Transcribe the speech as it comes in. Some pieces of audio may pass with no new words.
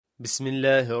بسم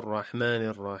الله الرحمن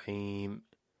الرحيم.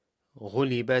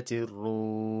 غلبت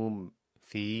الروم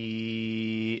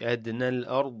في أدنى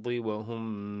الأرض وهم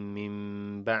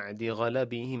من بعد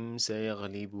غلبهم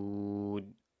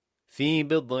سيغلبون في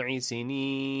بضع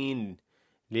سنين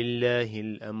لله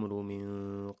الأمر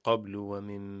من قبل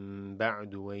ومن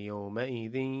بعد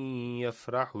ويومئذ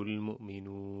يفرح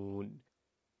المؤمنون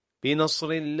بنصر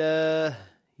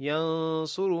الله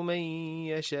ينصر من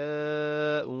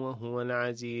يشاء وهو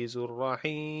العزيز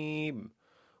الرحيم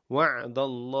وعد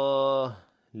الله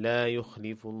لا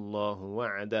يخلف الله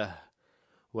وعده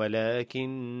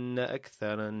ولكن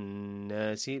أكثر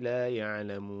الناس لا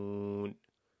يعلمون.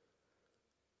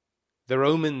 The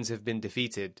Romans have been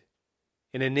defeated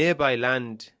in a nearby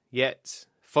land, yet,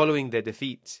 following their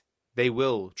defeat, they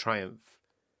will triumph.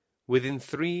 Within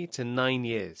 3 to 9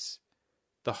 years,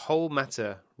 the whole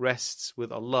matter rests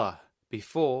with Allah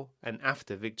before and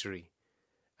after victory,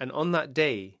 and on that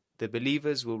day the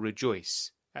believers will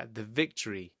rejoice at the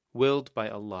victory willed by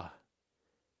Allah.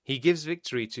 He gives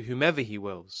victory to whomever He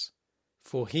wills,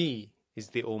 for He is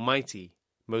the Almighty,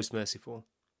 most merciful.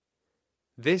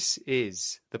 This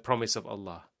is the promise of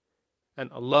Allah,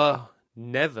 and Allah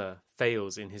never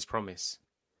fails in His promise,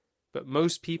 but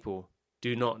most people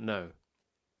do not know.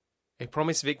 A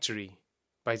promised victory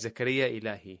by Zakariya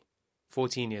Ellahi,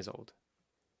 14 years old.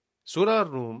 Surah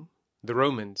Ar-Rum, the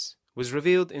Romans, was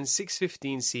revealed in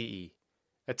 615 CE,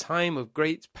 a time of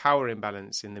great power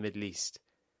imbalance in the Middle East.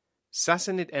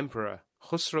 Sassanid Emperor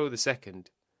Khusro II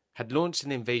had launched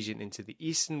an invasion into the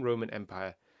Eastern Roman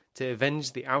Empire to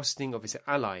avenge the ousting of his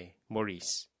ally,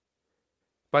 Maurice.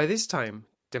 By this time,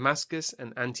 Damascus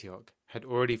and Antioch had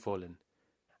already fallen,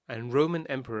 and Roman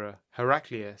Emperor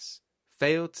Heraclius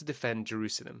failed to defend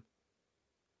Jerusalem.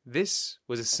 This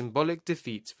was a symbolic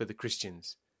defeat for the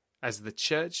Christians, as the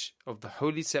Church of the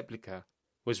Holy Sepulchre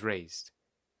was razed,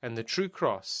 and the true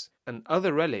cross and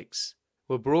other relics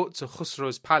were brought to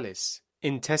Khusro's palace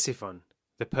in Ctesiphon,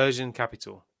 the Persian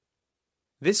capital.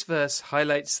 This verse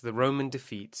highlights the Roman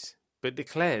defeat, but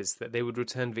declares that they would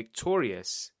return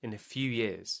victorious in a few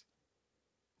years.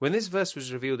 When this verse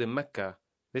was revealed in Mecca,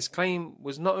 this claim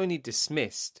was not only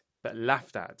dismissed, but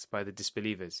laughed at by the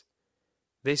disbelievers.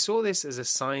 They saw this as a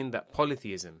sign that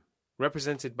polytheism,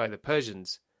 represented by the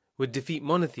Persians, would defeat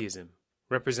monotheism,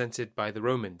 represented by the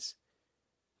Romans.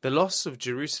 The loss of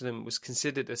Jerusalem was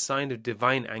considered a sign of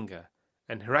divine anger,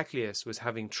 and Heraclius was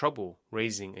having trouble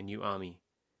raising a new army.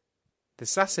 The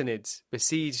Sassanids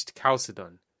besieged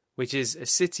Chalcedon, which is a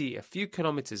city a few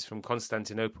kilometers from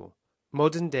Constantinople,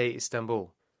 modern-day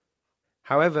Istanbul.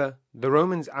 However, the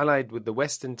Romans allied with the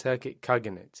Western Turkic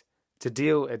Khaganate to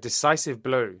deal a decisive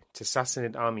blow to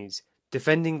Sassanid armies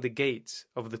defending the gate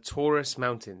of the Taurus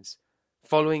Mountains,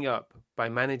 following up by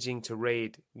managing to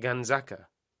raid Ganzaka,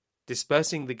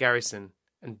 dispersing the garrison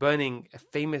and burning a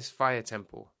famous fire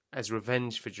temple as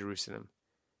revenge for Jerusalem.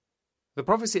 The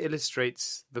prophecy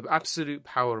illustrates the absolute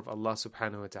power of Allah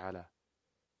subhanahu wa ta'ala.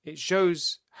 It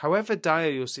shows, however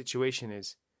dire your situation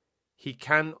is, He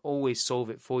can always solve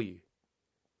it for you.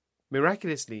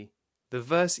 Miraculously, the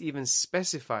verse even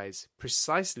specifies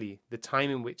precisely the time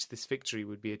in which this victory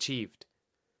would be achieved.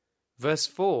 Verse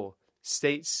 4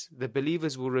 states the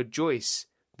believers will rejoice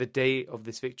the day of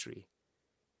this victory.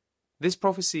 This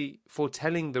prophecy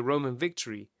foretelling the Roman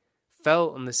victory fell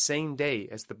on the same day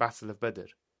as the Battle of Badr,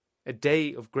 a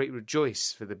day of great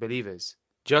rejoice for the believers,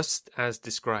 just as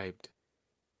described.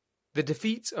 The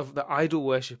defeat of the idol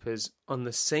worshippers on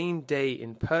the same day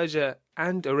in Persia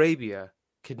and Arabia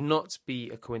could not be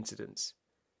a coincidence.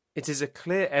 It is a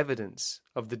clear evidence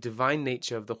of the divine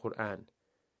nature of the Quran,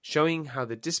 showing how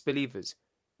the disbelievers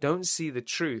don't see the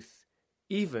truth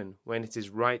even when it is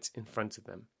right in front of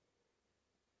them.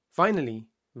 Finally,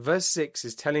 verse 6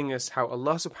 is telling us how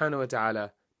Allah subhanahu wa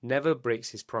ta'ala never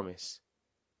breaks His promise,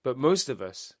 but most of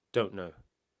us don't know.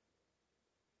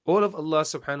 All of Allah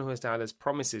subhanahu wa ta'ala's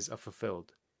promises are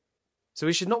fulfilled, so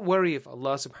we should not worry if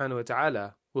Allah subhanahu wa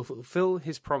ta'ala will fulfill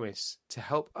His promise to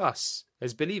help us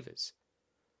as believers.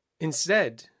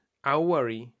 Instead, our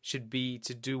worry should be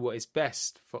to do what is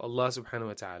best for Allah subhanahu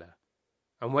wa ta'ala,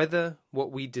 and whether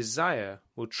what we desire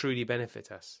will truly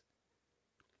benefit us.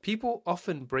 People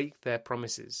often break their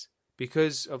promises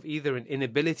because of either an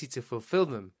inability to fulfill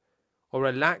them or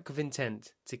a lack of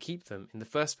intent to keep them in the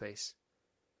first place.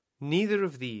 Neither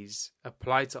of these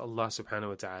apply to Allah subhanahu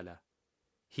wa ta'ala.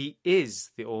 He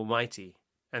is the Almighty,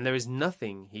 and there is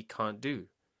nothing He can't do.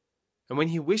 And when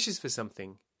He wishes for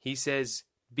something, He says,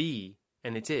 be,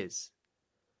 and it is.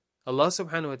 Allah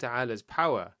subhanahu wa ta'ala's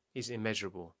power is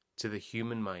immeasurable to the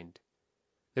human mind.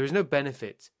 There is no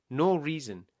benefit nor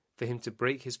reason for Him to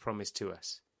break His promise to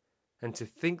us, and to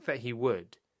think that he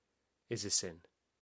would is a sin.